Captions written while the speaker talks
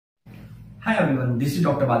Hi everyone, this is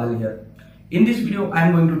Dr. Badal here. In this video, I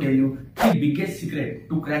am going to tell you the biggest secret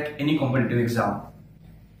to crack any competitive exam.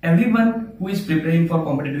 Everyone who is preparing for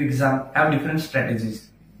competitive exam have different strategies,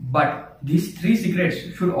 but these three secrets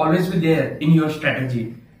should always be there in your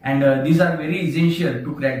strategy, and these are very essential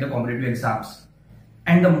to crack the competitive exams.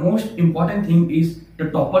 And the most important thing is the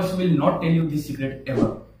toppers will not tell you this secret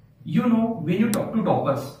ever. You know, when you talk to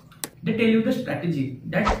toppers, they tell you the strategy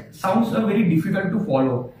that sounds very difficult to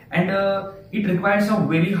follow, and it requires a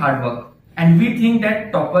very hard work. And we think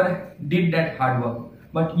that topper did that hard work,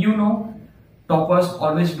 but you know, toppers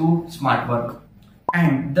always do smart work.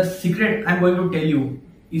 And the secret I'm going to tell you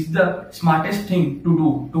is the smartest thing to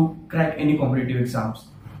do to crack any competitive exams.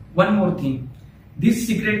 One more thing, this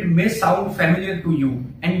secret may sound familiar to you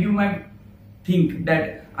and you might think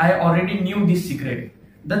that I already knew this secret.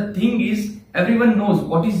 The thing is, everyone knows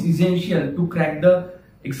what is essential to crack the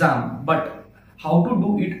exam, but how to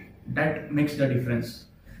do it, that makes the difference.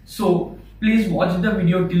 So please watch the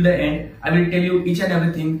video till the end. I will tell you each and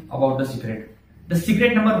everything about the secret. The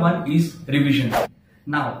secret number one is revision.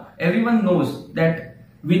 Now everyone knows that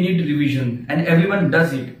we need revision and everyone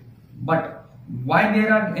does it, but why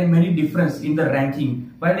there are many difference in the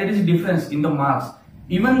ranking, why there is difference in the marks?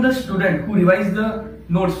 Even the student who revised the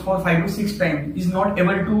notes for 5 to 6 times is not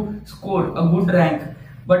able to score a good rank,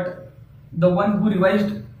 but the one who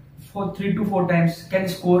revised for 3 to 4 times can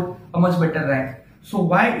score a much better rank. So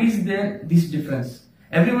why is there this difference?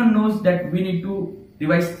 Everyone knows that we need to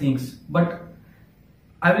revise things, but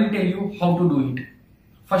I will tell you how to do it.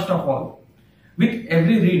 First of all, with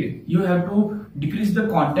every read, you have to decrease the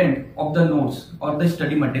content of the notes or the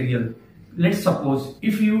study material. Let's suppose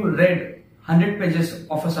if you read 100 pages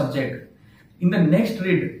of a subject, in the next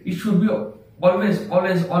read, it should be always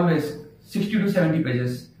 60 to 70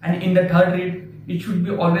 pages. And in the third read, it should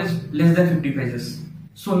be always less than 50 pages.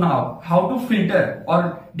 So now, how to filter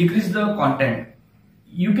or decrease the content?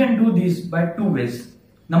 You can do this by two ways.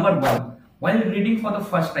 Number one, while reading for the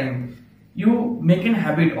first time, you make a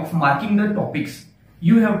habit of marking the topics.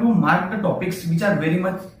 You have to mark the topics which are very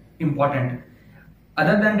much important.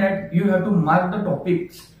 Other than that, you have to mark the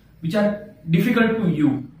topics which are difficult to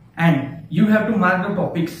you, and you have to mark the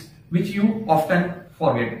topics which you often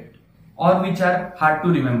forget or which are hard to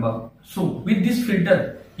remember. So with this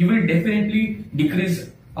filter, you will definitely decrease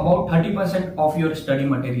about 30% of your study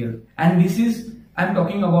material. And this is, I'm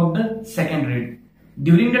talking about the second read.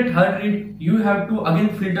 During the third read, you have to again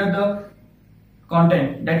filter the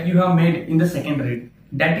content that you have made in the second read.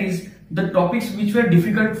 That is, the topics which were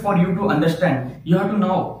difficult for you to understand, you have to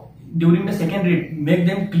now, during the second read, make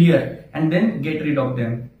them clear and then get rid of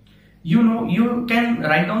them. You know, you can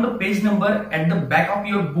write down the page number at the back of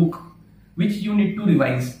your book which you need to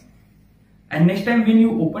revise. And next time when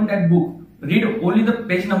you open that book, read only the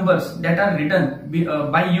page numbers that are written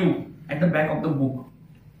by you at the back of the book.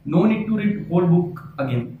 No need to read whole book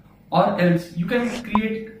again. Or else you can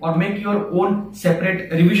create or make your own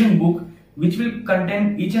separate revision book which will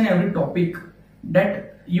contain each and every topic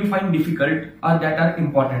that you find difficult or that are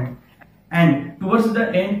important. And towards the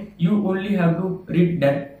end, you only have to read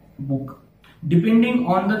that book. Depending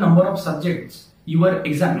on the number of subjects your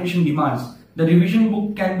examination demands, the revision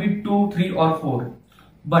book can be 2, 3 or 4.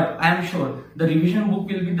 But I am sure the revision book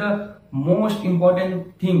will be the most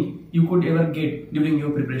important thing you could ever get during your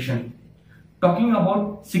preparation. Talking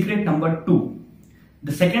about secret number 2.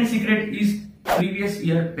 The second secret is previous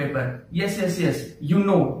year paper. Yes, you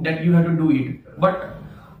know that you have to do it. But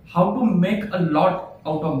how to make a lot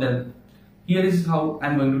out of them? Here is how I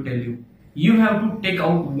am going to tell you. You have to take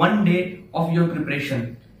out 1 day of your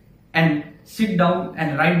preparation and sit down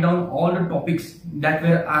and write down all the topics that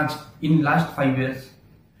were asked in last 5 years.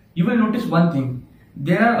 You will notice one thing.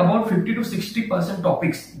 There are about 50 to 60%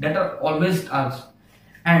 topics that are always asked,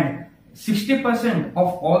 and 60% of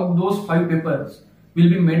all those 5 papers will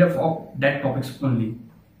be made up of that topics only.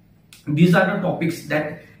 These are the topics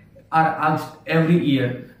that are asked every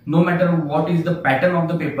year, no matter what is the pattern of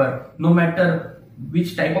the paper, no matter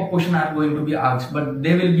which type of question are going to be asked, but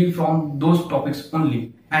they will be from those topics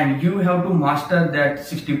only. And you have to master that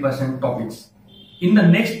 60% topics. In the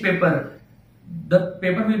next paper, the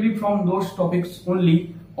paper will be from those topics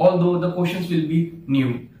only, although the questions will be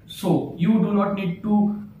new. So you do not need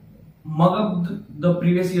to mug up the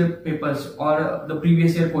previous year papers or the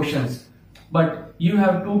previous year questions, but you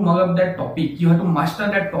have to mug up that topic. You have to master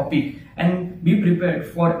that topic and be prepared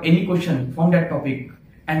for any question from that topic.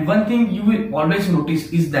 And one thing you will always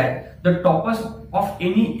notice is that the toppers of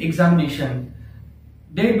any examination,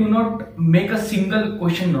 they do not make a single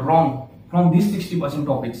question wrong from these 60%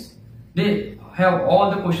 topics. They have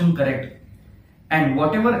all the questions correct. and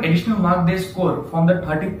whatever additional mark they score from the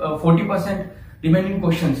 40% remaining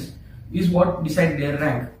questions is what decide their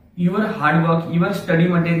rank. Your hard work, your study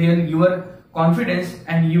material, your confidence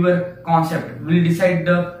and your concept will decide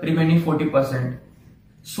the remaining 40%.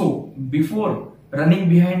 So before running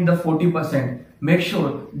behind the 40%, make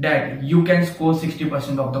sure that you can score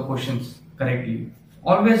 60% of the questions correctly.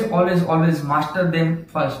 Always master them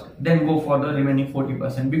first, then go for the remaining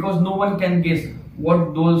 40%, because no one can guess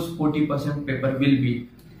what those 40% paper will be.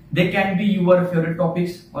 They can be your favorite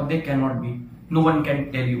topics or they cannot be. No one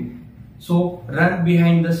can tell you. So run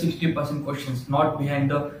behind the 60% questions, not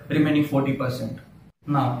behind the remaining 40%.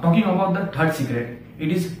 Now talking about the third secret,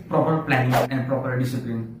 it is proper planning and proper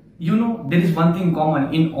discipline. You know, there is one thing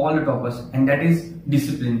common in all the toppers, and that is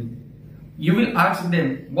discipline. You will ask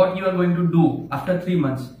them what you are going to do after 3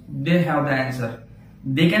 months. They have the answer.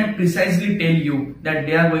 They can precisely tell you that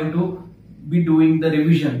they are going to be doing the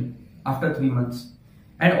revision after 3 months.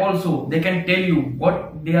 And also they can tell you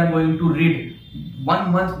what they are going to read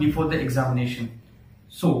 1 month before the examination.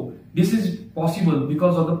 So this is possible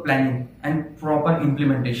because of the planning and proper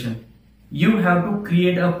implementation. You have to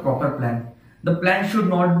create a proper plan. The plan should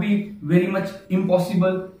not be very much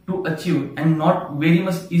impossible to achieve and not very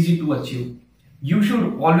much easy to achieve. You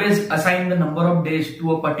should always assign the number of days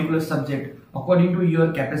to a particular subject according to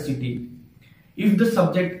your capacity. If the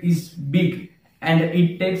subject is big and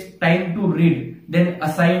it takes time to read, then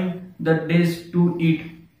assign the days to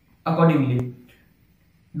it accordingly.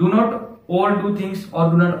 Do not overdo things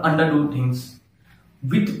or do not underdo things.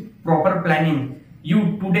 With proper planning,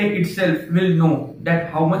 you today itself will know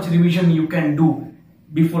that how much revision you can do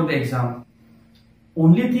before the exam.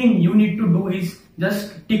 Only thing you need to do is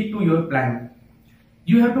just stick to your plan.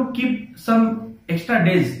 You have to keep some extra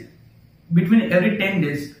days between every 10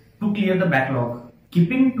 days to clear the backlog.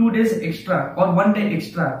 Keeping 2 days extra or 1 day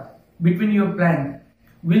extra between your plan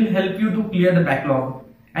will help you to clear the backlog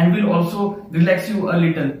and will also relax you a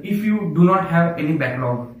little if you do not have any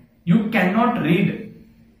backlog. You cannot read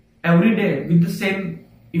every day with the same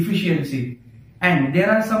efficiency, and there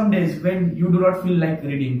are some days when you do not feel like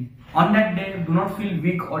reading. On that day, do not feel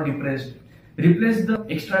weak or depressed. Replace the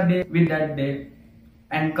extra day with that day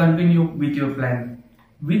and continue with your plan.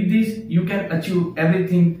 With this, you can achieve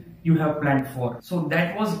everything you have planned for. So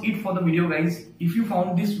that was it for the video, guys. If you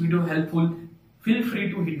found this video helpful, feel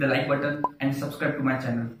free to hit the like button and subscribe to my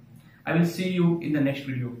channel. I will see you in the next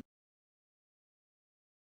video.